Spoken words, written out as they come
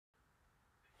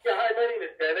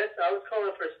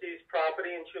calling for Steve's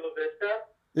property in Chula Vista.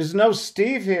 There's no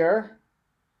Steve here.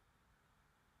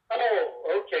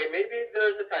 Oh, okay. Maybe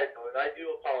there's a typo, and I do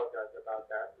apologize about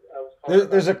that. I was calling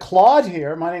There's a Claude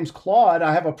here. My name's Claude.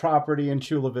 I have a property in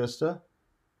Chula Vista.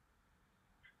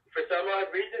 For some odd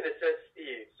reason, it says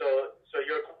Steve. So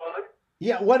you're Claude?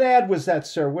 Yeah, what ad was that,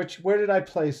 sir? Where did I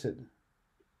place it?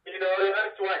 You know,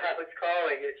 that's why I was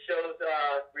calling. It shows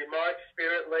Remark,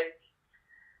 Spirit Lake,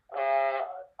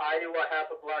 Iowa,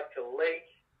 half a block to Lake,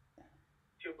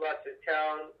 2 blocks to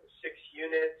town, 6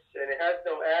 units, and it has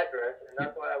no address, and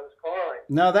that's why I was calling.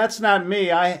 No, that's not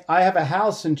me. I have a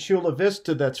house in Chula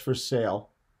Vista that's for sale.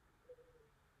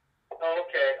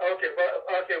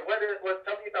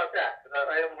 Tell me about that, because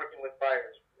I am working with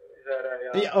buyers. Is that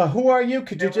Who are you?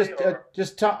 Could you could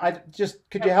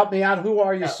you help me out? Who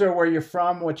are you, sir? Where you're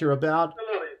from? What you're about?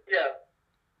 Absolutely, yeah.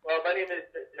 Well, my name is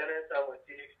Dennis. I'm with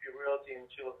DXP Realty in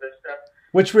Chula Vista.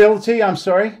 Which realty? I'm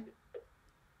sorry.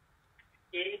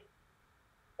 EXT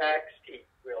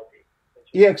Realty.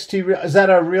 EXT. Is that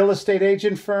a real estate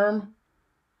agent firm?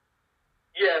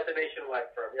 Yeah, it's a nationwide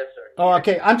firm. Yes, sir. Oh,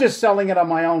 okay. I'm just selling it on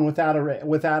my own without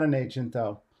an agent,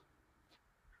 though.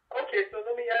 Okay, so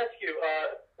let me ask you.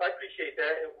 I appreciate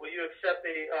that. Will you accept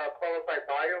a qualified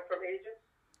buyer from agents?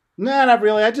 No, not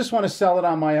really. I just want to sell it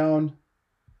on my own.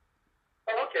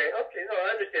 Oh, okay. No,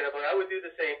 I understand it, but I would do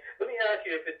the same. Let me ask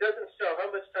you, if it doesn't sell,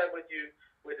 how much time would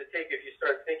it take if you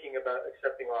start thinking about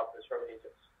accepting offers from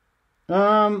agents?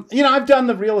 I've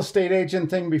done the real estate agent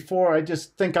thing before. I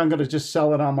just think I'm going to just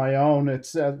sell it on my own.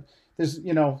 It's there's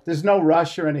no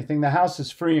rush or anything. The house is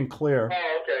free and clear.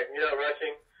 Oh, okay. You're not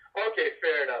rushing. Okay,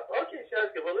 fair enough. Okay,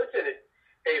 sounds good. Well, listen,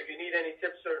 hey, if you need any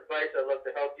tips or advice, I'd love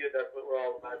to help you. That's what we're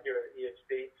all about here at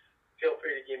EXP. Feel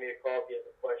free to give me a call if you have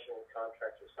a question with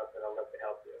contracts or something. I'd love to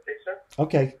help you. Okay, sir?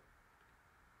 Okay.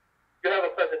 You have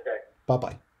a pleasant day.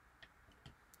 Bye-bye.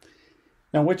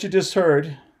 Now, what you just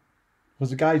heard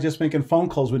was a guy just making phone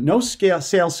calls with no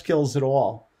sales skills at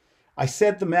all. I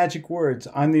said the magic words.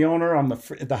 I'm the owner.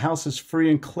 The house is free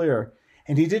and clear.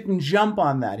 And he didn't jump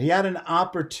on that. He had an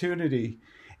opportunity,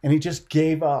 and he just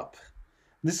gave up.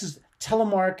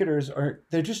 Telemarketers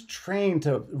they're just trained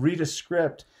to read a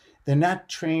script. They're not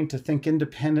trained to think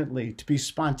independently, to be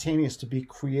spontaneous, to be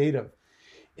creative.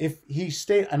 If he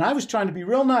stayed, and I was trying to be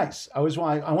real nice. I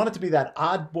wanted to be that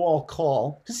oddball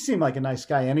call, because he seemed like a nice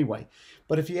guy anyway.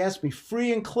 But if he asked me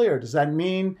free and clear, does that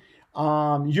mean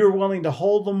you're willing to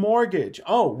hold the mortgage?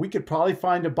 Oh, we could probably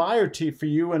find a buyer for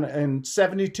you in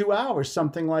 72 hours,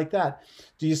 something like that.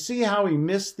 Do you see how he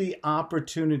missed the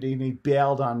opportunity and he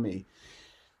bailed on me?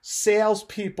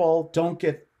 Salespeople don't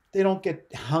get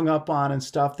hung up on and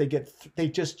stuff. They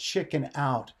just chicken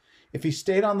out. If he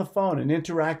stayed on the phone and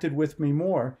interacted with me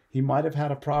more, he might have had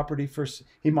a property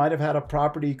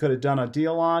he could have done a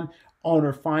deal on,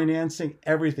 owner financing,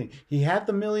 everything. He had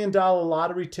the $1 million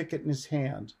lottery ticket in his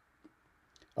hand.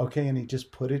 Okay, and he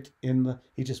just put it in the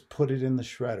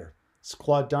shredder. It's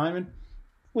Claude Diamond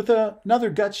with another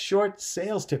gut short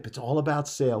sales tip. It's all about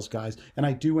sales, guys. And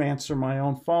I do answer my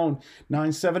own phone,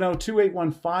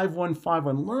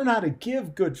 970-281-5151. Learn how to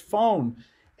give good phone,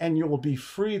 and you will be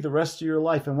free the rest of your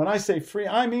life. And when I say free,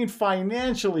 I mean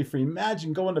financially free.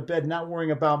 Imagine going to bed not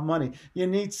worrying about money. You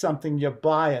need something, you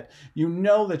buy it. You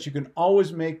know that you can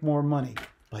always make more money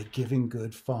by giving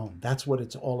good phone. That's what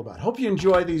it's all about. Hope you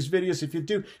enjoy these videos. If you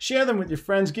do, share them with your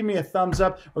friends. Give me a thumbs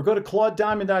up, or go to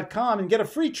ClaudeDiamond.com and get a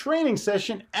free training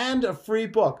session and a free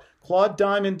book.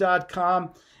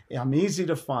 ClaudeDiamond.com. I'm easy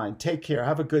to find. Take care.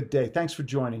 Have a good day. Thanks for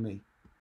joining me.